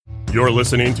You're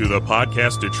listening to the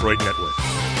Podcast Detroit Network.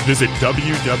 Visit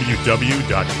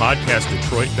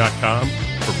www.podcastdetroit.com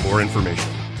for more information.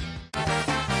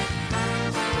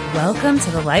 Welcome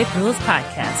to the Life Rules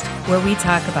Podcast, where we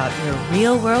talk about your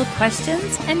real-world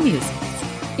questions and musings.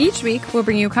 Each week, we'll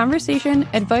bring you conversation,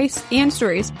 advice, and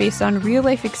stories based on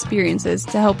real-life experiences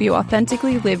to help you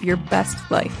authentically live your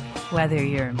best life. Whether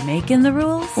you're making the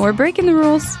rules Or breaking the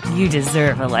rules, you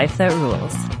deserve a life that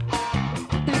rules.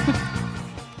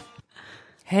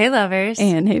 Hey, lovers.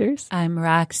 and haters. I'm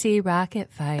Roxy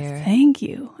Rocketfire. Thank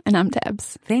you. And I'm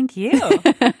Tabs. Thank you. What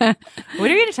are we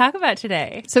going to talk about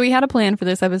today? So we had a plan for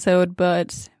this episode,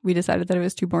 but we decided that it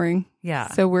was too boring. Yeah.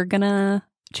 So we're going to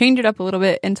change it up a little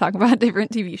bit and talk about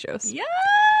different TV shows. Yes!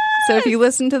 So if you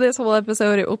listen to this whole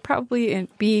episode, it will probably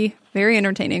be very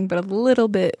entertaining, but a little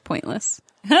bit pointless.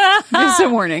 Just a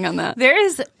warning on that. There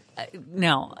is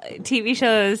no TV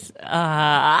shows.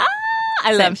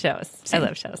 I love shows. Same. I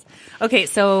love shows. Okay,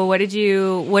 so what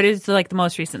is like the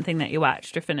most recent thing that you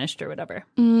watched or finished or whatever?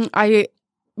 I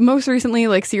most recently,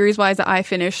 like series-wise, I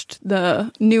finished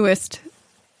the newest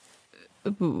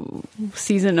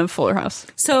season of Fuller House.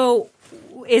 So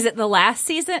is it the last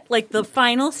season, like the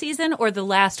final season, or the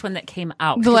last one that came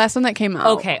out? The last one that came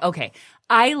out. Okay.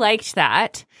 I liked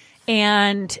that.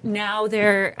 And now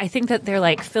I think that they're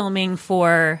like filming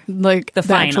for Like the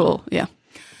final. actual, yeah.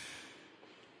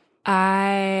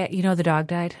 The dog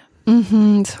died.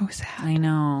 Mm-hmm. So sad. I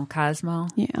know. Cosmo.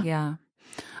 Yeah.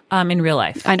 In real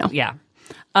life. I know. Yeah.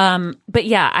 But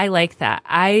yeah, I like that.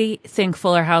 I think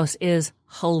Fuller House is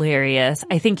hilarious.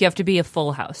 I think you have to be a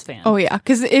Full House fan. Oh, yeah.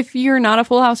 Because if you're not a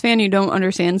Full House fan, you don't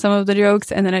understand some of the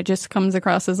jokes, and then it just comes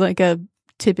across as like a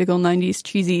typical 90s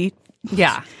cheesy.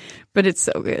 Yeah. But it's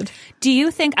so good. Do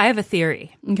you think, I have a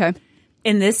theory, Okay.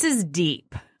 and this is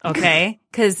deep, okay?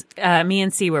 Because me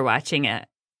and C were watching it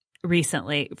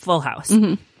recently, Full House.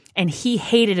 Mm-hmm. And he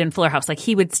hated in Fuller House. Like,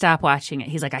 he would stop watching it.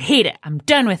 He's like, I hate it. I'm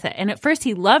done with it. And at first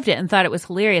he loved it and thought it was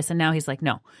hilarious. And now he's like,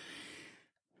 no.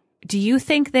 Do you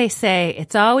think they say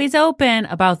it's always open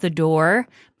about the door?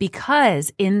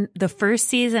 Because in the first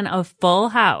season of Full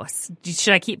House,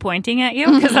 should I keep pointing at you?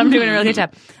 Because I'm doing a really good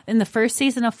job. In the first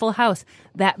season of Full House,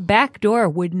 that back door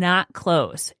would not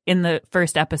close in the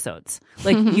first episodes.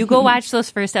 Like, you go watch those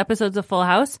first episodes of Full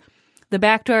House, the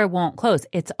back door won't close.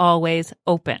 It's always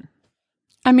open.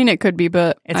 I mean, it could be,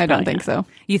 but It's I don't probably think not.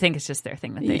 so. You think it's just their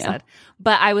thing that they Yeah. said.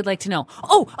 But I would like to know.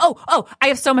 Oh, I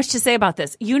have so much to say about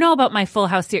this. You know about my Full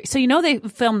House series. So you know they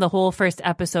filmed the whole first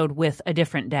episode with a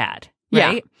different dad,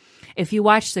 right? Yeah. If you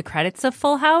watch the credits of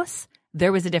Full House,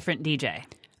 there was a different DJ.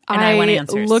 And I want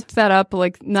answers. Looked that up,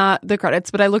 like not the credits,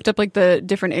 but I looked up like the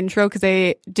different intro because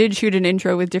they did shoot an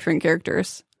intro with different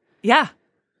characters, Yeah.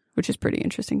 which is pretty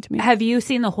interesting to me. Have you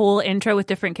seen the whole intro with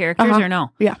different characters or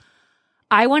no? Yeah.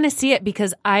 I want to see it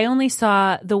because I only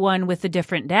saw the one with the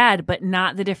different dad, but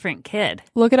not the different kid.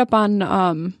 Look it up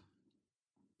on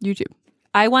YouTube.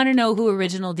 I want to know who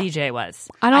original DJ was.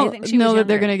 I don't think she know was that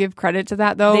they're younger. going to give credit to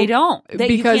that, though. They don't. You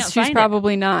because can't she's find it.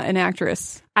 probably not an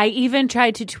actress. I even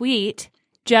tried to tweet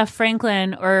Jeff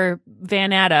Franklin or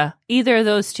Van Atta, either of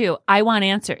those two. I want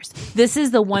answers. This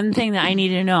is the one thing that I need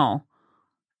to know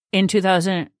in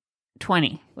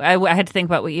 2020. I had to think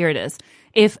about what year it is.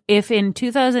 If in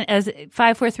 2000, as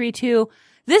 5432,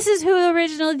 this is who the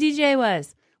original DJ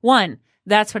was. One,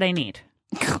 that's what I need.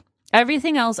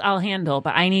 Everything else I'll handle,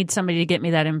 but I need somebody to get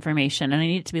me that information, and I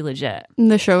need it to be legit.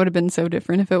 The show would have been so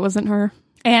different if it wasn't her.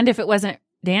 And if it wasn't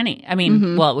Danny. I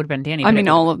mean, well, it would have been Danny. I but mean, it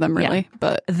all of them, really. Yeah.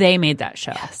 But they made that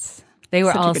show. yes. They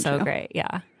were Such a all good so show. great.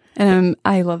 Yeah. And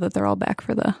I love that they're all back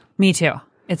for the... Me too.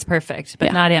 It's perfect, but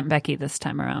Yeah. not Aunt Becky this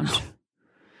time around.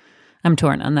 I'm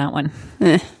torn on that one.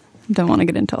 Don't want to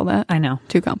get into all that. I know.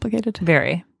 Too complicated.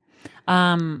 Very.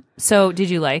 So did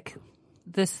you like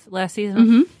this last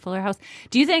season of Fuller House?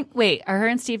 Do you think, are her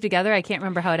and Steve together? I can't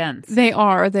remember how it ends. They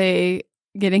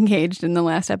get engaged in the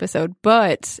last episode,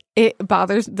 but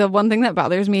the one thing that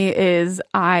bothers me is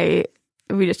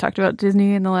we just talked about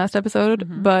Disney in the last episode,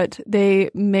 but they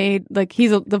made, like,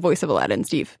 he's the voice of Aladdin,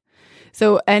 Steve.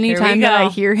 So anytime that I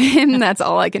hear him, that's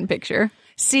all I can picture.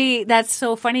 See, that's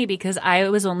so funny because I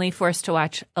was only forced to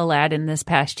watch Aladdin this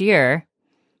past year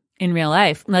in real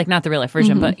life. Like, not the real life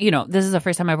version, but, this is the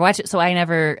first time I ever watched it, so I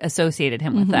never associated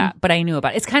him with that. But I knew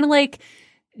about it. It's kind of like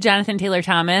Jonathan Taylor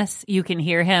Thomas. You can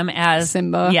hear him as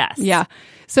Simba. Yes. Yeah.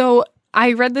 So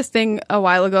I read this thing a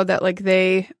while ago that, like,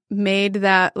 they made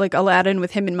that, like, Aladdin with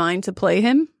him in mind to play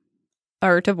him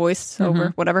or to voice over,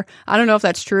 whatever. I don't know if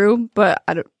that's true, but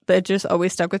it just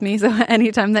always stuck with me. So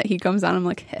anytime that he comes on, I'm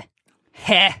like, heh.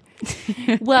 Heh.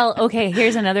 Well, okay,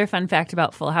 here's another fun fact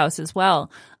about Full House as well.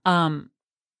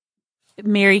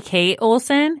 Mary Kate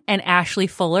Olsen and Ashley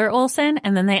Fuller Olsen,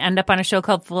 and then they end up on a show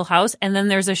called Full House, and then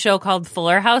there's a show called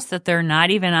Fuller House that they're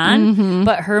not even on,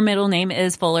 but her middle name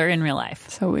is Fuller in real life.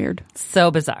 So weird.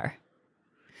 So bizarre.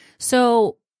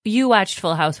 So you watched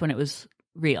Full House when it was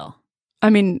real? I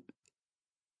mean,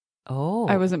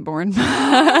 I wasn't born.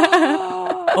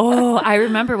 I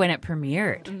remember when it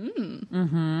premiered.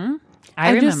 I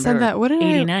remember. Just said that. What did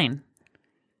 89.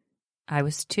 I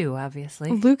was 2,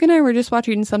 obviously. Luke and I were just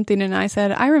watching something, and I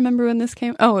said, I remember when this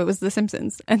came. Oh, it was The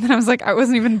Simpsons. And then I was like, I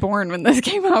wasn't even born when this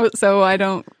came out, so I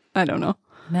don't know.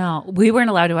 No, we weren't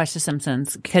allowed to watch The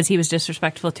Simpsons because he was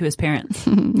disrespectful to his parents.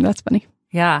 That's funny.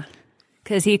 Yeah,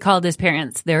 because he called his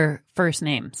parents their first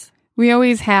names. We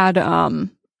always had,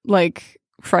 like,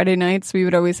 Friday nights, we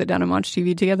would always sit down and watch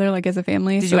TV together, like, as a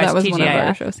family. Did you watch that was TGIF? one of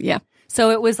our shows. Yeah.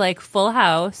 So it was like Full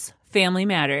House, Family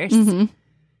Matters.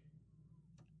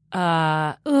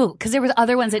 Because there was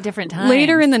other ones at different times.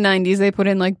 Later in the 90s, they put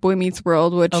in like Boy Meets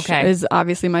World, which is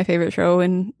obviously my favorite show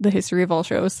in the history of all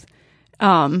shows.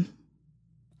 I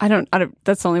don't.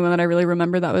 That's the only one that I really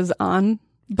remember that was on.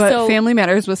 But Family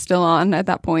Matters was still on at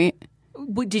that point.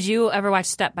 Did you ever watch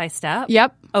Step by Step?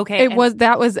 Yep. Okay.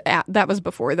 That was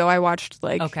before though. I watched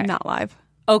like not live.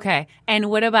 Okay. And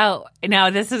what about now?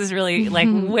 This is really like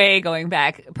way going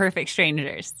back. Perfect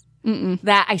Strangers.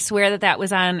 That I swear that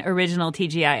was on original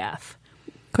TGIF.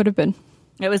 Could have been.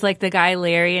 It was like the guy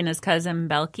Larry and his cousin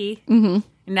Belky.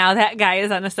 Now that guy is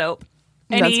on a soap,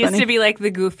 and he used to be like the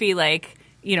goofy, like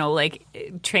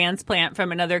transplant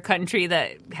from another country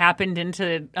that happened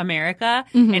into America,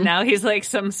 and now he's like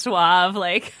some suave,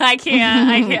 like I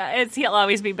can't. He'll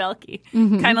always be Belky,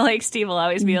 kind of like Steve will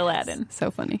always be Aladdin.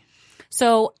 So funny.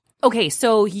 So. Okay,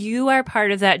 so you are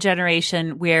part of that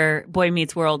generation where Boy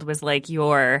Meets World was like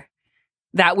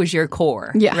that was your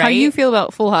core. Yeah, right? How you feel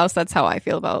about Full House, that's how I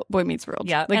feel about Boy Meets World.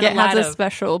 Yeah. Like it has a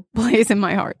special place in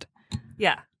my heart.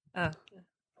 Yeah.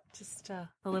 Just a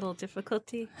little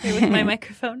difficulty here with my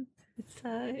microphone.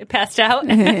 It passed out.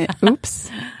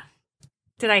 Oops.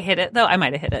 Did I hit it though? I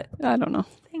might have hit it. I don't know.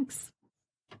 Thanks.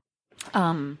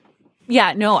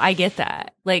 Yeah, no, I get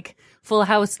that. Like Full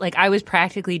House, like I was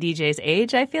practically DJ's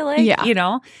age, I feel like. Yeah. You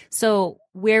know? So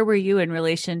where were you in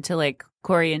relation to like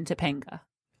Corey and Topanga?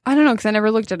 I don't know, because I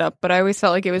never looked it up, but I always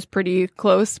felt like it was pretty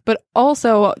close. But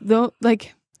also, though,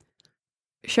 like,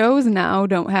 shows now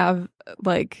don't have,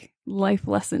 like, life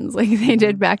lessons like they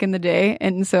did back in the day.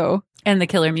 And so... And the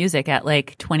killer music at,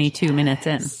 like, 22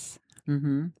 minutes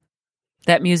in.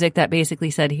 That music that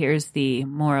basically said, here's the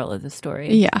moral of the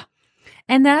story. Yeah.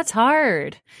 And that's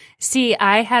hard. See,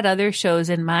 I had other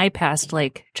shows in my past,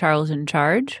 like Charles in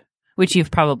Charge, which you've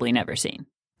probably never seen.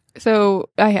 So,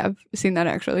 I have seen that,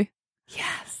 actually.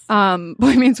 Yes.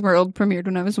 Boy Meets World premiered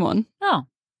when I was 1. Oh.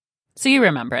 So you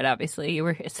remember it, obviously. You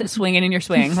were swinging in your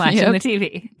swing watching the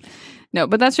TV. No,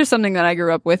 but that's just something that I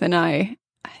grew up with, and I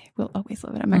will always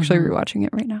love it. I'm actually rewatching it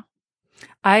right now.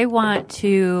 I want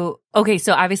to... Okay,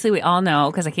 so obviously we all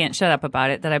know, because I can't shut up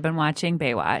about it, that I've been watching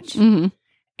Baywatch.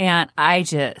 And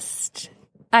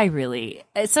I really...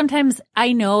 Sometimes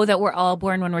I know that we're all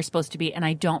born when we're supposed to be, and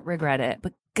I don't regret it.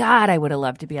 But God, I would have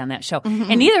loved to be on that show.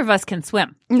 And neither of us can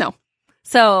swim. No.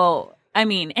 So, I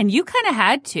mean, and you kind of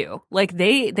had to. Like,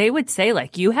 they would say,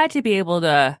 like, you had to be able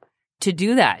to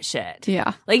do that shit.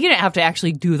 Yeah. Like, you didn't have to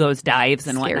actually do those dives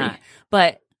and whatnot.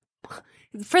 But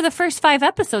for the first 5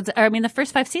 episodes, the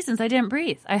first 5 seasons, I didn't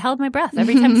breathe. I held my breath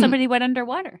every time somebody went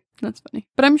underwater. That's funny.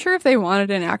 But I'm sure if they wanted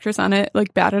an actress on it,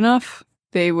 like, bad enough,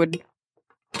 they would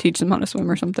teach them how to swim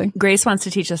or something. Grace wants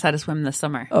to teach us how to swim this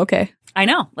summer. Okay. I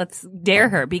know. Let's dare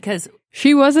her because...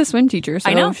 She was a swim teacher, so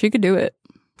I know. She could do it.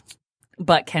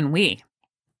 But can we?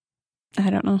 I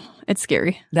don't know. It's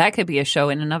scary. That could be a show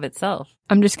in and of itself.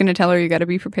 I'm just going to tell her you got to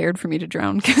be prepared for me to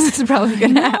drown because it's probably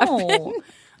going to happen.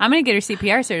 I'm going to get her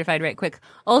CPR certified right quick.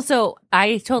 Also,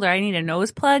 I told her I need a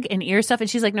nose plug and ear stuff. And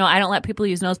she's like, no, I don't let people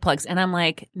use nose plugs. And I'm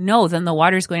like, no, then the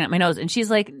water's going up my nose. And she's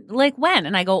like when?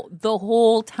 And I go, the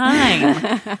whole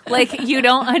time. Like, you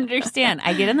don't understand.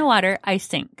 I get in the water, I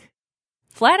sink.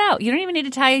 Flat out. You don't even need to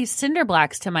tie cinder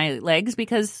blocks to my legs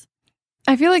because...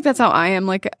 I feel like that's how I am.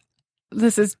 Like,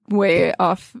 this is way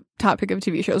off topic of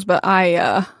TV shows, but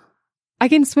I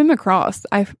can swim across.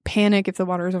 I panic if the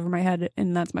water is over my head,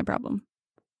 and that's my problem.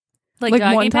 Like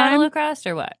doggy paddle across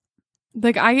or what?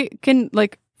 Like, I can,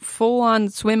 like, full-on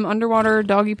swim underwater,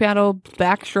 doggy paddle,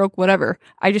 backstroke, whatever.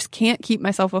 I just can't keep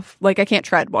myself, I can't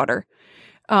tread water.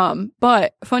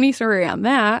 But funny story on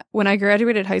that, when I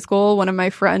graduated high school, one of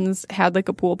my friends had, like,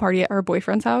 a pool party at her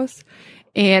boyfriend's house.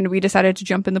 And we decided to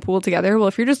jump in the pool together. Well,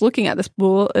 if you're just looking at this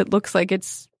pool, it looks like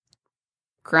it's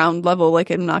ground level. Like,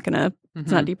 I'm not going to,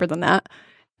 it's not deeper than that.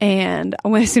 And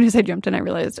as soon as I jumped in, I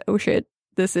realized, oh shit,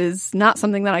 this is not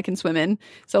something that I can swim in.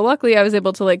 So luckily I was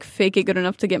able to like fake it good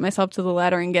enough to get myself to the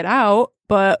ladder and get out.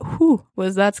 But whew,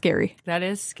 was that scary. That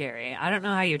is scary. I don't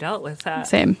know how you dealt with that.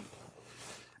 Same.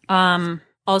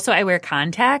 Also, I wear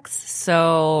contacts,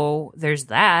 so there's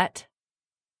that.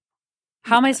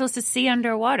 How am I supposed to see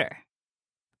underwater?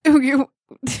 You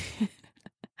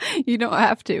don't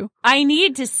have to. I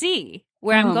need to see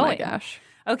where I'm going. Oh my gosh.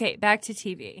 Okay, back to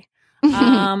TV.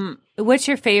 What's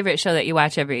your favorite show that you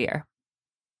watch every year?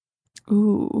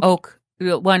 Ooh.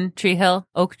 One Tree Hill?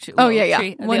 Oak Tree. Oh, yeah.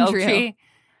 Tree, One Tree Hill.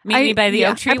 Meet Me by the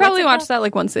Oak Tree. I probably watch that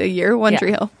like once a year. One Yeah.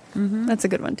 Tree Hill. Mm-hmm. That's a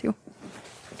good one too.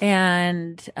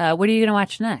 And what are you going to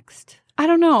watch next? I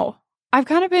don't know. I've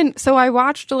kind of been, so I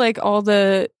watched like all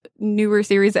the newer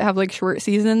series that have like short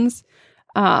seasons,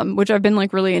 which I've been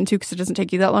like really into because it doesn't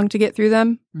take you that long to get through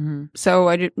them. Mm-hmm. So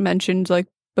I mentioned like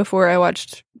before I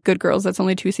watched Good Girls. That's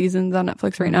only 2 seasons on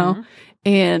Netflix right now.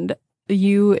 And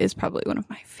You is probably one of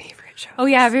my favorite shows. Oh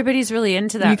yeah, everybody's really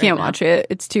into that. You can't watch it.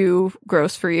 It's too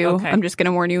gross for you. Okay. I'm just going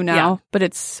to warn you now, Yeah. but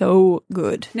it's so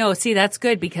good. No, see, that's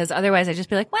good because otherwise I'd just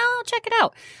be like, well, I'll check it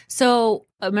out. So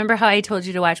remember how I told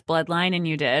you to watch Bloodline and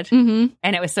you did? Mm-hmm.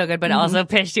 And it was so good, but it also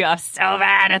pissed you off so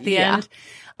bad at the end.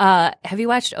 Have you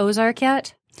watched Ozark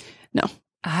yet? No.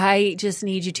 I just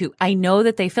need you to. I know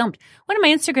that they filmed. One of my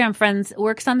Instagram friends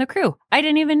works on the crew. I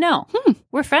didn't even know.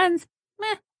 We're friends.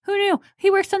 Meh, who knew?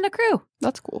 He works on the crew.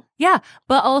 That's cool. Yeah.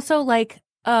 But also like,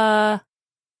 that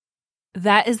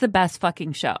is the best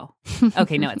fucking show.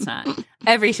 Okay, no, it's not.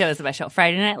 Every show is the best show.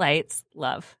 Friday Night Lights,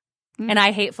 love. And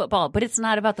I hate football, but it's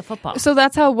not about the football. So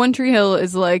that's how One Tree Hill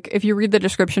is like, if you read the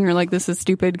description, you're like, this is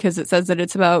stupid because it says that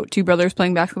it's about 2 brothers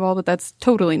playing basketball, but that's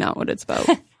totally not what it's about.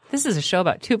 This is a show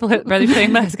about 2 brothers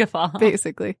playing basketball.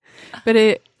 Basically.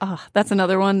 But that's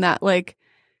another one that like,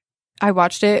 I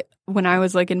watched it when I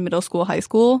was like in middle school, high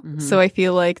school. Mm-hmm. So I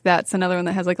feel like that's another one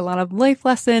that has like a lot of life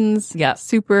lessons. Yeah.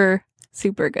 Super,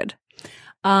 super good.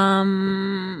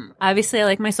 Obviously I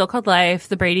like My So-Called Life,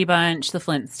 The Brady Bunch, The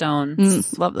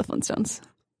Flintstones. Love the Flintstones.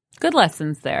 Good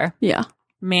lessons there. Yeah.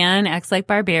 Man acts like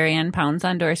barbarian, pounds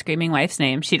on door screaming wife's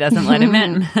name. She doesn't let him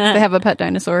in. They have a pet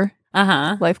dinosaur.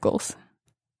 Uh-huh. Life goals.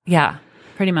 Yeah,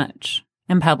 pretty much.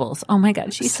 And Pebbles. Oh my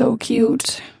God, she's so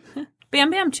cute.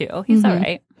 Bam Bam too. He's all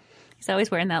right. He's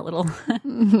always wearing that little so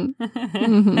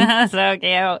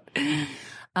cute.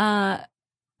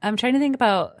 I'm trying to think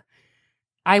about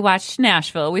I watched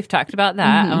Nashville. We've talked about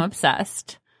that. I'm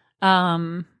obsessed.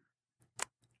 I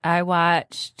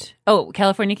watched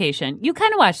Californication. You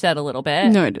kind of watched that a little bit.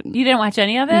 No, I didn't. You didn't watch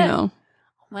any of it? No.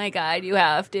 Oh my God, you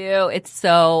have to. It's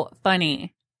so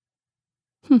funny.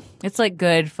 It's like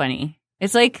good funny.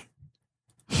 It's like,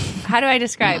 how do I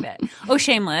describe it? Oh,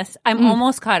 Shameless. I'm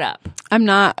almost caught up. I'm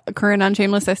not current on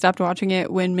Shameless. I stopped watching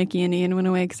it when Mickey and Ian went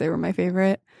away because they were my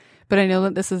favorite. But I know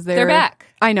that this is They're back.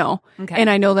 I know. Okay. And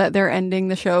I know that they're ending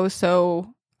the show,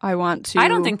 so I want to. I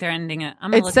don't think they're ending it.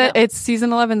 I'm going to look it up. It's season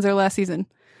 11's their last season.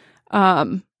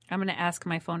 I'm going to ask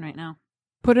my phone right now.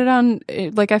 Put it on,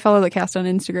 like I follow the cast on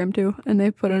Instagram too, and they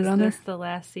put it on there. Is this the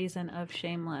last season of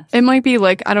Shameless? It might be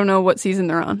like, I don't know what season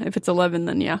they're on. If it's 11,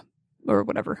 then yeah. Or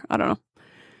whatever. I don't know.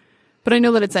 But I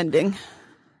know that it's ending.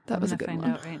 That was a good one. I'm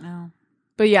going to find out right now.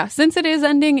 But yeah, since it is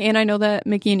ending, and I know that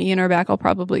Mickey and Ian are back, I'll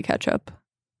probably catch up.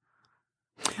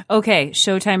 Okay,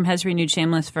 Showtime has renewed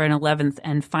Shameless for an 11th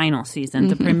and final season.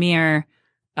 The premiere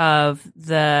of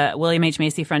the William H.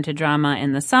 Macy fronted drama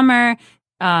in the summer.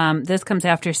 This comes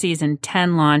after season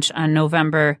 10 launch on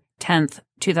November 10th,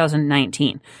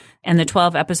 2019. And the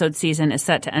 12-episode season is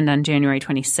set to end on January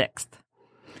 26th.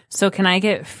 So can I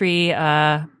get free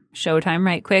Showtime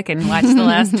right quick and watch the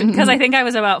last? Because I think I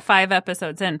was about 5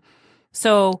 episodes in.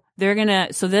 So they're going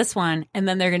to, this one, and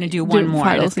then they're going to do one more.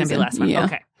 And it's going to be the last one. Yeah.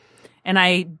 Okay. And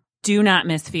I do not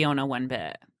miss Fiona one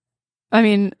bit. I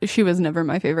mean, she was never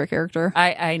my favorite character.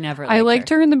 I never I liked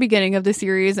her in the beginning of the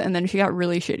series, and then she got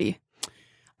really shitty.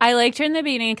 I liked her in the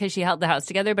beginning because she held the house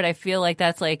together, but I feel like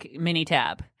that's like mini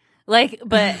Tab. Like,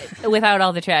 but without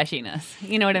all the trashiness.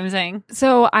 You know what I'm saying?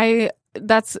 So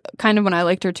that's kind of when I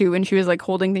liked her too, when she was like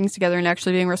holding things together and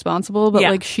actually being responsible. But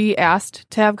like she asked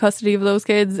to have custody of those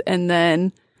kids and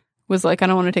then was like, I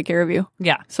don't want to take care of you.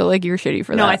 Yeah. So like you're shitty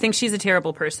for that. No, I think she's a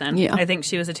terrible person. Yeah. I think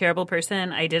she was a terrible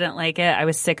person. I didn't like it. I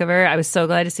was sick of her. I was so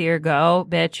glad to see her go.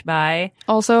 Bitch, bye.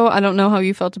 Also, I don't know how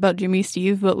you felt about Jimmy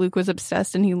Steve, but Luke was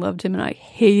obsessed and he loved him and I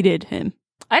hated him.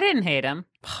 I didn't hate him.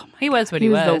 Oh he was what he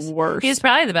was. He was the worst. He was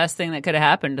probably the best thing that could have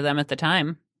happened to them at the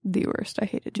time. The worst. I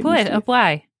hated Jimmy Steve.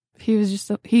 Why? He was just,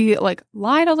 he like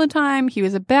lied all the time. He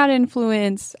was a bad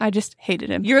influence. I just hated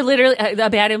him. You're literally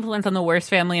a bad influence on the worst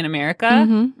family in America?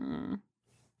 Mm-hmm.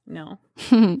 No.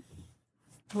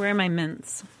 Where are my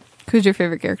mints? Who's your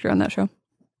favorite character on that show?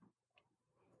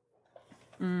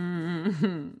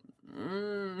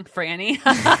 Franny.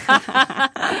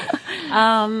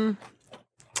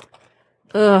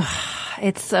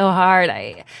 It's so hard.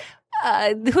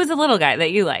 Who's the little guy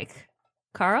that you like?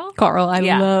 Carl? Carl. I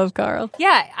love Carl.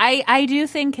 Yeah, I do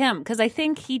think him because I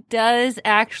think he does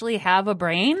actually have a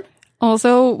brain.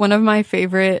 Also, one of my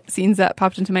favorite scenes that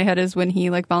popped into my head is when he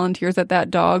like volunteers at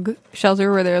that dog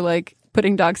shelter where they're like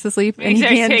putting dogs to sleep and he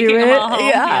can't do it.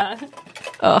 Yeah.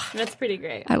 Ugh. That's pretty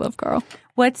great. I love Carl.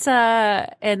 What's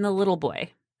and the little boy?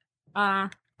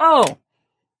 Wait,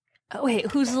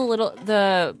 who's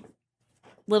the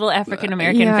little African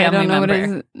American family I don't know member? what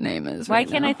his name is. Why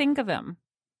can't I think of him?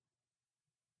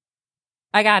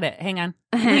 I got it. Hang on.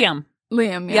 Liam.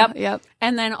 Liam, yep.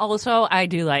 And then also, I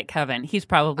do like Kevin. He's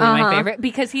probably my favorite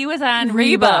because he was on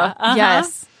Reba.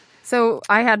 Yes. So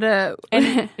I had to...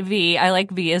 And V. I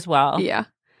like V as well. Yeah.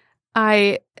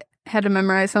 I had to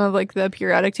memorize some of like the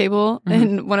periodic table,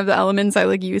 and one of the elements I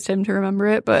like used him to remember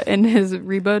it, but in his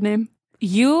Reba name.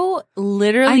 You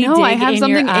literally I have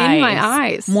something in my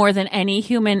eyes more than any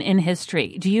human in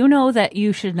history. Do you know that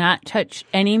you should not touch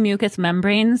any mucous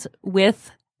membranes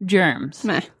with germs?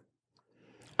 Meh.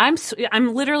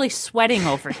 I'm literally sweating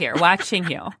over here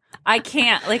watching you. I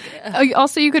can't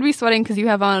Also, you could be sweating because you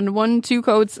have on 2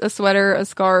 coats, a sweater, a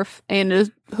scarf, and a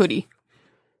hoodie.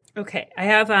 Okay, I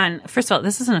have on. First of all,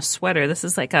 this isn't a sweater. This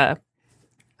is like a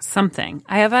something.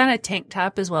 I have on a tank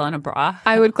top as well and a bra.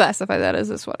 I would classify that as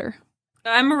a sweater.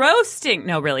 I'm roasting.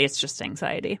 No, really, it's just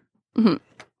anxiety. Where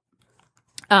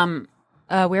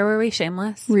were we?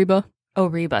 Shameless? Reba. Oh,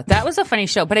 Reba. That was a funny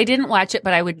show, but I didn't watch it,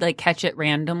 but I would like catch it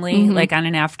randomly, like on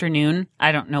an afternoon.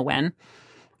 I don't know when.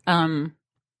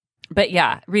 But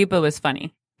yeah, Reba was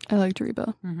funny. I liked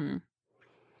Reba.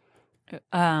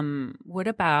 What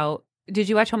about, did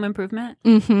you watch Home Improvement?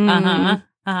 Now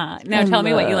tell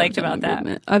me what you liked about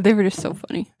that. They were just so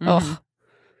funny. Oh,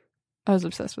 I was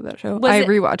obsessed with that show. I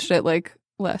rewatched it like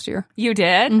last year. You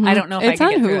did? I don't know if it's I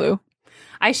could on get Hulu. through it.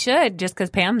 I should, just because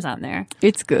Pam's on there.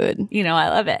 It's good. You know, I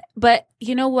love it. But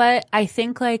you know what? I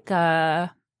think like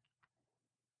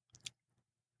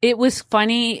it was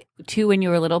funny too when you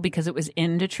were little because it was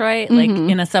in Detroit, like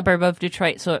in a suburb of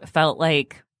Detroit, so it felt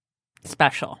like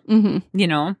special. You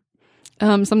know?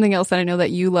 Something else that I know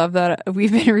that you love that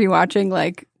we've been rewatching,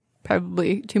 like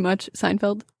probably too much,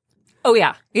 Seinfeld. Oh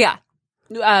yeah. Yeah.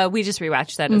 We just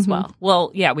rewatched that as well.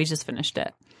 Well, yeah, we just finished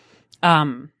it.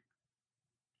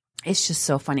 It's just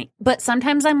so funny. But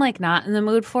sometimes I'm like not in the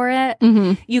mood for it.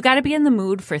 You got to be in the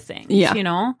mood for things, you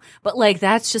know? But like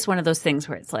that's just one of those things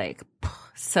where it's like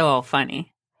so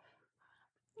funny.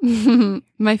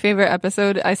 My favorite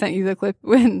episode, I sent you the clip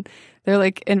when they're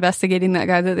like investigating that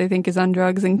guy that they think is on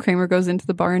drugs and Kramer goes into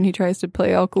the bar and he tries to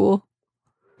play all cool.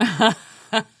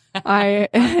 I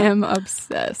am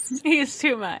obsessed. He's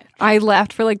too much. I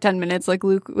laughed for like 10 minutes. Like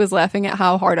Luke was laughing at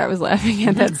how hard I was laughing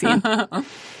at that scene.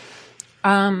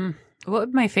 What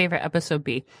would my favorite episode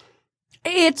be?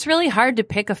 It's really hard to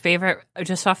pick a favorite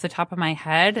just off the top of my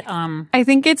head. I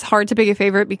think it's hard to pick a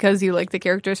favorite because you like the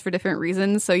characters for different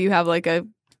reasons. So you have like a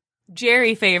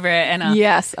Jerry favorite and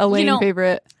a Elaine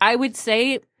favorite. I would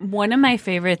say one of my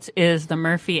favorites is the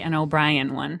Murphy and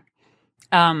O'Brien one,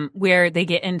 where they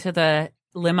get into the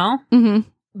limo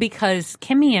because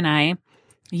Kimmy and I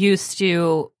used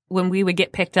to, when we would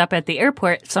get picked up at the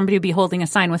airport, somebody would be holding a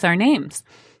sign with our names.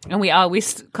 And we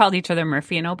always called each other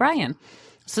Murphy and O'Brien.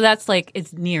 So that's like,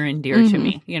 it's near and dear to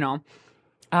me, you know.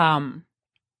 And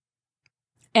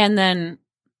then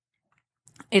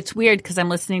it's weird because I'm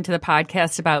listening to the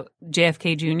podcast about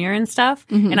JFK Jr. and stuff.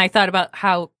 And I thought about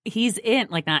how he's in,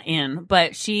 like not in,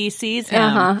 but she sees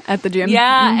him. At the gym.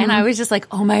 Yeah. And I was just like,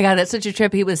 oh my God, that's such a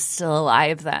trip. He was still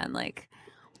alive then. Like,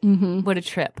 what a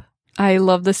trip. I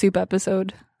love the soup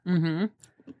episode.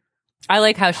 I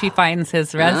like how she finds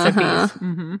his recipes.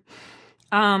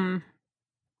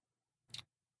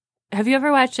 Have you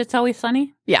ever watched It's Always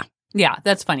Sunny? Yeah. Yeah,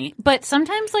 that's funny. But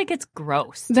sometimes, like, it's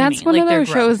gross to That's me. one like, of those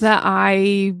they're shows gross. that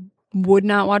I would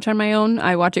not watch on my own.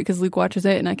 I watch it because Luke watches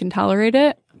it and I can tolerate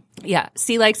it. Yeah,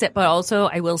 C likes it. But also,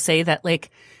 I will say that,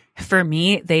 like, for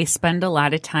me, they spend a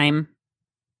lot of time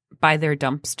by their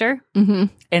dumpster.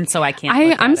 And so I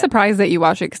can't I'm surprised that you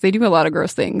watch it because they do a lot of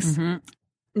gross things.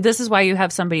 This is why you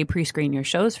have somebody pre-screen your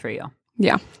shows for you.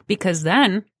 Yeah. Because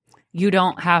then you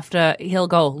don't have to, he'll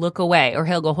go, look away, or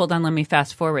he'll go, hold on, let me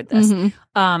fast forward this.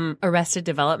 Arrested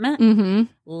Development.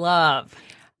 Love.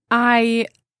 I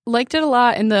liked it a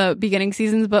lot in the beginning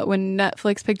seasons, but when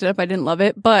Netflix picked it up, I didn't love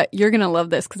it. But you're going to love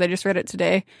this because I just read it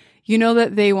today. You know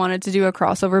that they wanted to do a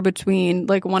crossover between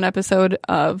like one episode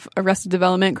of Arrested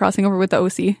Development crossing over with the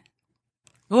OC.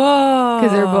 Whoa.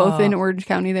 Because they're both in Orange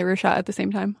County. They were shot at the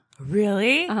same time.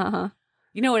 Really? Uh-huh.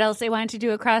 You know what else they wanted to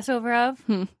do a crossover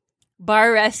of?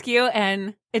 Bar Rescue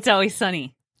and It's Always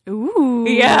Sunny. Ooh.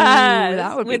 Yeah.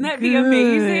 That would Wouldn't that be be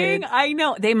amazing? I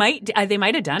know. They might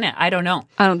have done it. I don't know.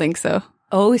 I don't think so.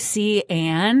 OC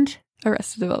and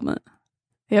Arrested Development.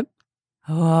 Yep.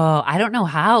 Oh, I don't know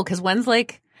how, because one's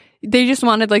like... They just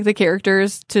wanted like the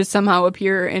characters to somehow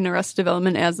appear in Arrested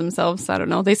Development as themselves. I don't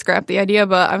know. They scrapped the idea,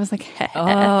 but I was like,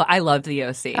 oh, I loved the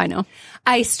OC. I know.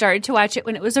 I started to watch it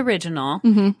when it was original,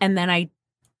 and then I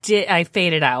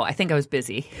faded out. I think I was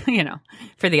busy,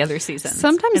 for the other seasons.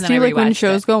 Sometimes too, like when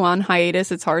shows go on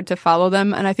hiatus, it's hard to follow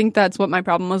them. And I think that's what my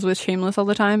problem was with Shameless all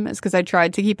the time, is because I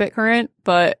tried to keep it current,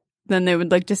 but then they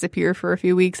would like disappear for a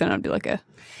few weeks and I'd be like,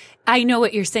 I know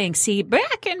what you're saying. See,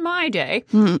 back in my day,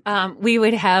 we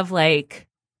would have like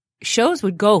shows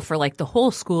would go for like the whole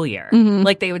school year.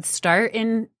 Like they would start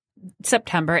in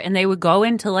September and they would go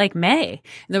into like May. And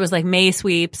there was like May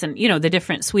sweeps and, the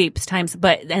different sweeps times,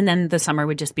 and then the summer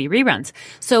would just be reruns.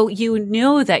 So you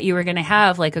knew that you were going to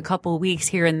have like a couple weeks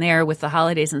here and there with the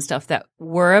holidays and stuff that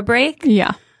were a break.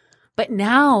 Yeah. But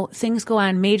now things go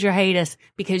on major hiatus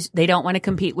because they don't want to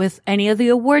compete with any of the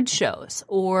award shows,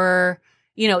 or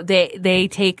they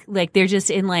take like they're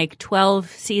just in like 12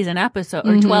 season episode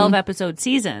or 12 episode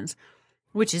seasons,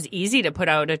 which is easy to put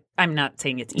out. I'm not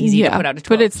saying it's easy to put out a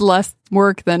 12. But it's less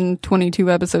work than 22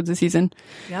 episodes a season.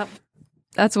 Yep.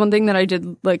 That's one thing that I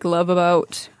did like love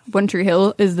about One Tree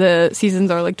Hill is the seasons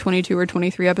are like 22 or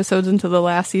 23 episodes into the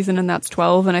last season, and that's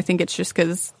 12. And I think it's just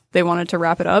because they wanted to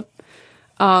wrap it up.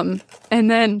 And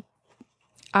then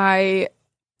I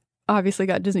obviously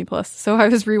got Disney Plus, so I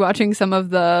was rewatching some of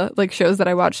the like shows that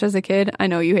I watched as a kid. I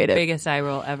know you hate it. Biggest eye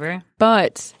roll ever.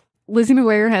 But Lizzie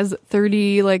McGuire has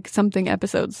 30 like something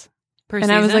episodes per and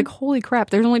season? I was like, holy crap,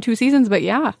 there's only 2 seasons, but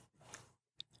yeah.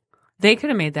 They could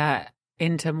have made that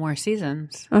into more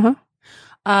seasons.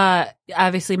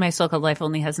 Obviously, My So-Called Life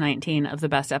only has 19 of the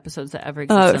best episodes that ever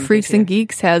existed. Freaks and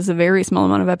Geeks has a very small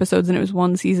amount of episodes, and it was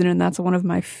 1 season, and that's one of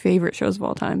my favorite shows of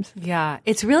all times. Yeah.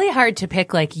 It's really hard to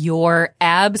pick, like, your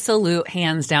absolute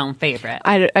hands-down favorite.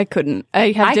 I couldn't.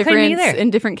 I have couldn't different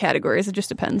in different categories. It just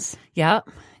depends. Yeah.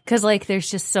 Because, like, there's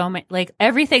just so many, like,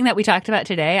 everything that we talked about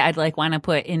today, I'd, like, want to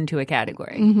put into a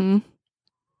category.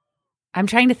 I'm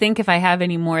trying to think if I have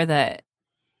any more that...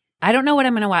 I don't know what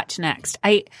I'm going to watch next.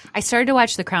 I started to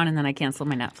watch The Crown and then I canceled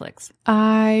my Netflix.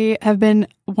 I have been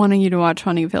wanting you to watch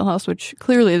Honey of Hill House, which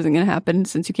clearly isn't going to happen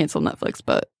since you canceled Netflix,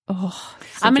 but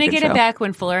I'm going to get it back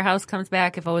when Fuller House comes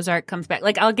back, if Ozark comes back.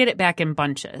 Like, I'll get it back in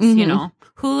bunches,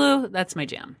 Hulu, that's my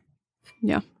jam.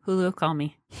 Yeah. Hulu, call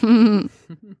me.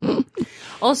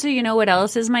 Also, you know what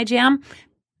else is my jam?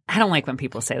 I don't like when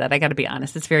people say that. I got to be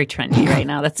honest. It's very trendy right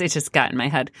now. It just got in my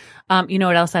head. You know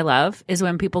what else I love is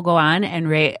when people go on and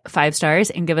rate 5 stars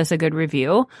and give us a good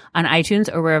review on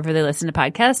iTunes or wherever they listen to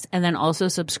podcasts, and then also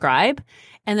subscribe.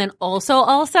 And then also,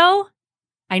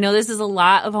 I know this is a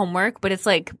lot of homework, but it's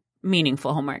like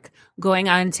meaningful homework. Going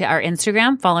on to our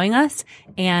Instagram, following us,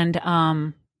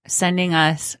 and sending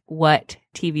us what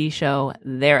TV show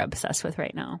they're obsessed with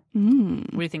right now.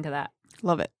 What do you think of that?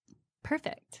 Love it.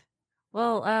 Perfect.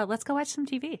 Well, let's go watch some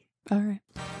TV. All right.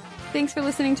 Thanks for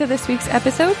listening to this week's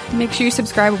episode. Make sure you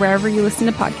subscribe wherever you listen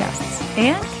to podcasts.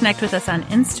 And connect with us on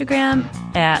Instagram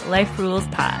at Life Rules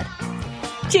Pod.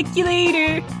 Check you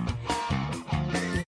later.